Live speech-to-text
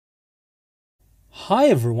Hi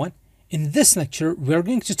everyone, in this lecture we're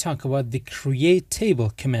going to talk about the create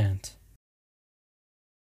table command.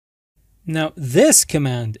 Now this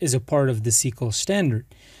command is a part of the SQL standard.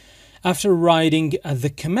 After writing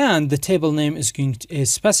the command, the table name is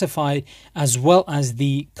specified as well as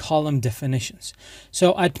the column definitions.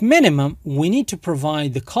 So at minimum, we need to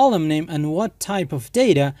provide the column name and what type of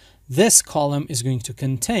data this column is going to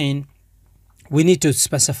contain. We need to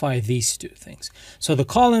specify these two things. So the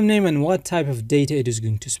column name and what type of data it is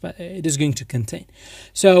going to contain.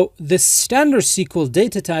 So the standard SQL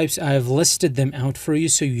data types, I have listed them out for you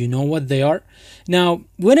so you know what they are. Now,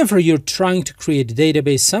 whenever you're trying to create a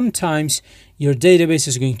database, sometimes your database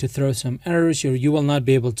is going to throw some errors, or you will not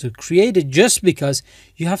be able to create it just because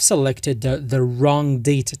you have selected the wrong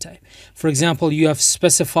data type. For example, you have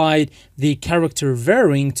specified the character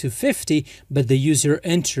varying to 50, but the user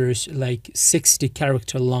enters like 60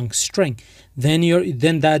 character long string.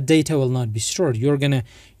 Then that data will not be stored.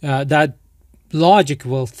 That logic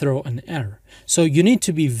will throw an error. So you need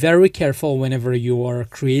to be very careful whenever you are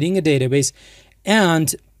creating a database,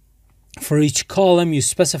 and for each column, you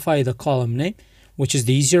specify the column name, which is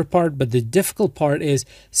the easier part, but the difficult part is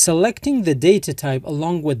selecting the data type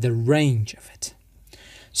along with the range of it.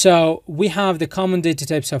 So we have the common data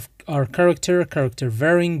types of our character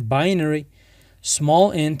varying, binary,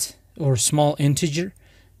 small int or small integer,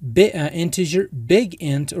 big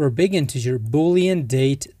int or big integer, boolean,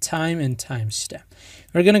 date, time, and timestamp.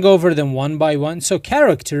 We're going to go over them one by one. So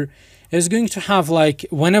character is going to have, like,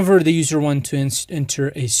 whenever the user wants to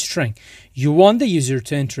enter a string, you want the user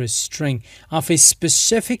to enter a string of a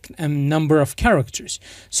specific number of characters.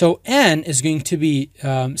 So n is going to be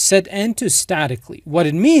set n to statically. What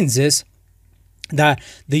it means is that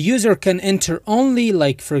the user can enter only,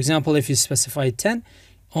 like, for example, if you specify 10,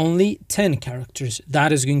 only 10 characters.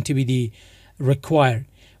 That is going to be the required.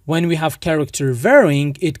 When we have character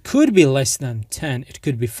varying, it could be less than 10, it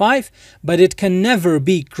could be 5, but it can never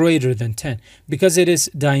be greater than 10 because it is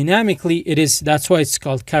dynamically, that's why it's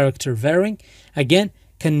called character varying. Again,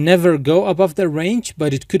 can never go above the range,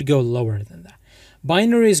 but it could go lower than that.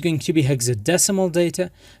 Binary is going to be hexadecimal data.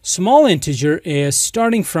 Small integer is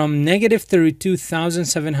starting from negative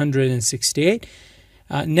 32,768,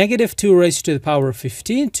 negative 2 raised to the power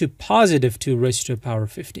 15 to positive 2 raised to the power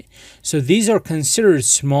 15. So these are considered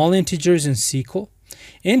small integers in SQL.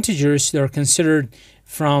 Integers, they're considered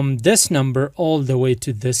from this number all the way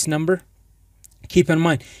to this number. Keep in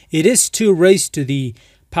mind, it is 2 raised to the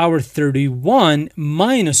power 31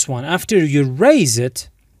 minus 1. After you raise it,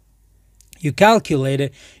 you calculate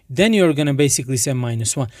it, then you're going to basically say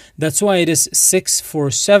minus 1. That's why it is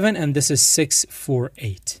 647 and this is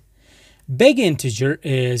 648. Big integer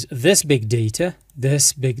is this big data,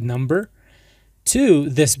 this big number, to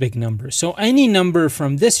this big number. So any number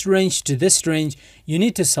from this range to this range, you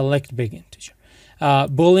need to select big integer.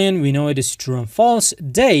 Boolean, we know it is true and false.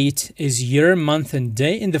 Date is year, month, and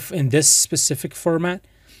day in this specific format.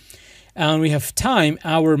 And we have time,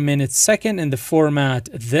 hour, minute, second, in the format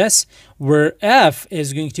this, where f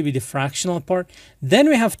is going to be the fractional part. Then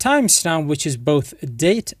we have timestamp, which is both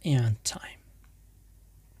date and time.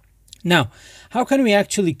 Now, how can we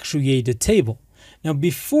actually create a table? Now,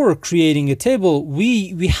 before creating a table,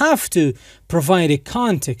 we have to provide a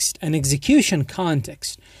context, an execution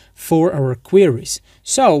context for our queries.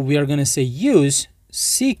 So we are going to say use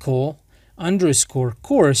SQL underscore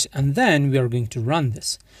course, and then we are going to run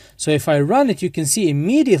this. So if I run it, you can see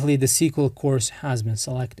immediately the SQL course has been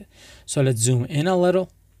selected. So let's zoom in a little.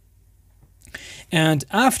 And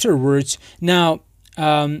afterwards, now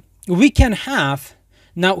we can have,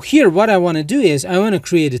 now here what I want to do is I want to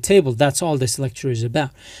create a table. That's all this lecture is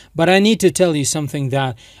about. But I need to tell you something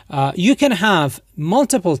that you can have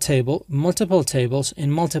multiple tables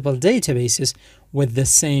in multiple databases with the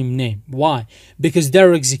same name. Why? Because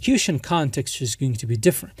their execution context is going to be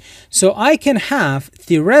different. So I can have,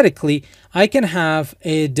 theoretically, I can have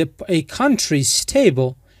a countries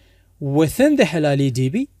table within the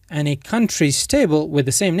HilaliDB and a countries table with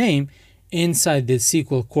the same name inside the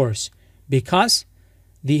SQL course, because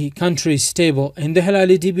the countries table in the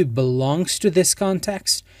HilaliDB belongs to this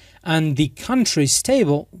context, and the countries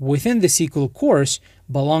table within the SQL course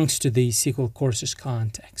belongs to the SQL course's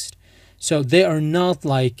context. So they are not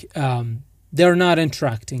like, they're not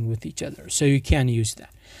interacting with each other. So you can use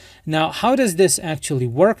that. Now, how does this actually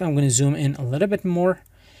work? I'm going to zoom in a little bit more.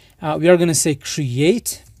 We are going to say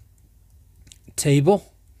create table.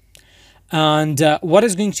 And what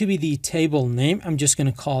is going to be the table name? I'm just going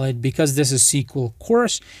to call it, because this is SQL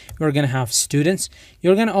course, we're going to have students.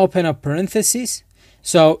 You're going to open up parentheses.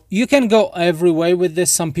 So you can go every way with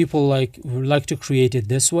this. Some people like to create it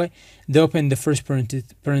this way. They open the first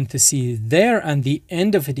parenthesis there and the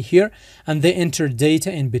end of it here, and they enter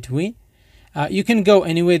data in between. You can go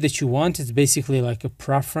any way that you want. It's basically like a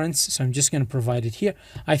preference. So I'm just going to provide it here.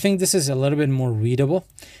 I think this is a little bit more readable.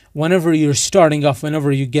 Whenever you're starting off,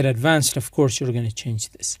 whenever you get advanced, of course, you're going to change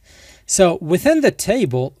this. So within the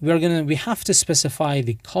table, we have to specify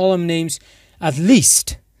the column names, at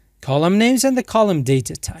least column names and the column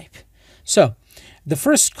data type. So the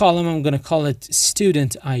first column, I'm going to call it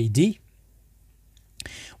student ID.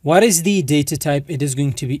 What is the data type? It is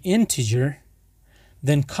going to be integer.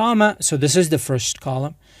 Then comma, so this is the first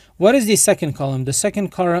column. What is the second column? The second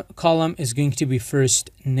column is going to be first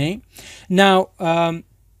name. Now,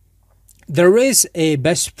 there is a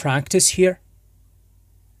best practice here,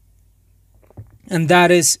 and that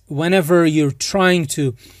is whenever you're trying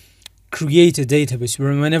to create a database,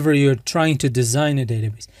 or whenever you're trying to design a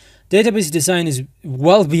database. Database design is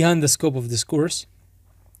well beyond the scope of this course.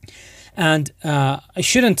 And I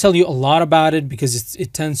shouldn't tell you a lot about it because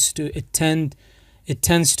it tends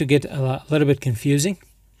to get a little bit confusing.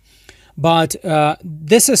 But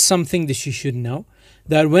this is something that you should know,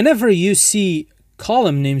 that whenever you see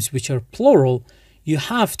column names which are plural, you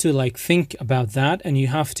have to think about that, and you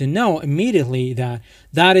have to know immediately that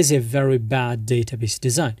that is a very bad database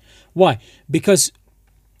design. Why? Because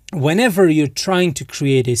whenever you're trying to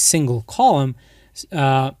create a single column,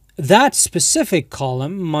 that specific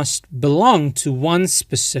column must belong to one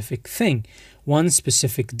specific thing, one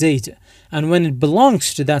specific data. And when it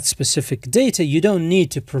belongs to that specific data, you don't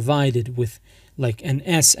need to provide it with an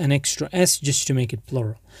extra S just to make it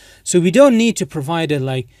plural. So we don't need to provide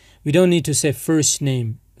it we don't need to say first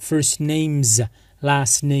name, first names,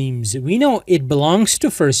 last names. We know it belongs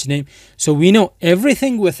to first name, so we know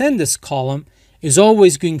everything within this column is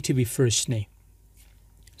always going to be first name.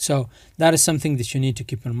 So that is something that you need to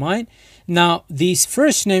keep in mind. Now, this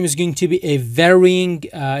first name is going to be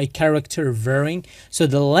a character varying. So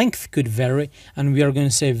the length could vary, and we are going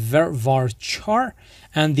to say varchar.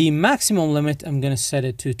 And the maximum limit, I'm going to set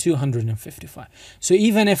it to 255. So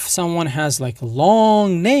even if someone has a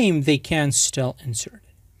long name, they can still insert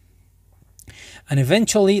it. And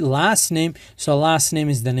eventually last name. So last name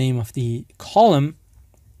is the name of the column.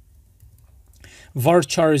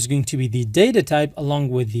 Varchar is going to be the data type along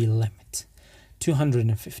with the limit,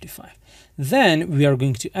 255. Then we are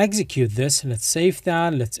going to execute this. Let's save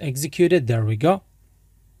that. Let's execute it. There we go.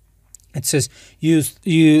 It says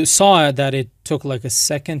you saw that it took a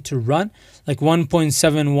second to run,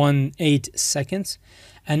 1.718 seconds.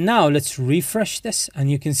 And now let's refresh this,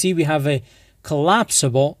 and you can see we have a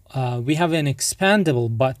collapsible, we have an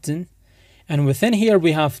expandable button. And within here,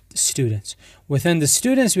 we have students. Within the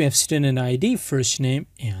students, we have student ID, first name,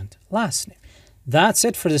 and last name. That's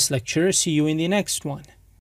it for this lecture. See you in the next one.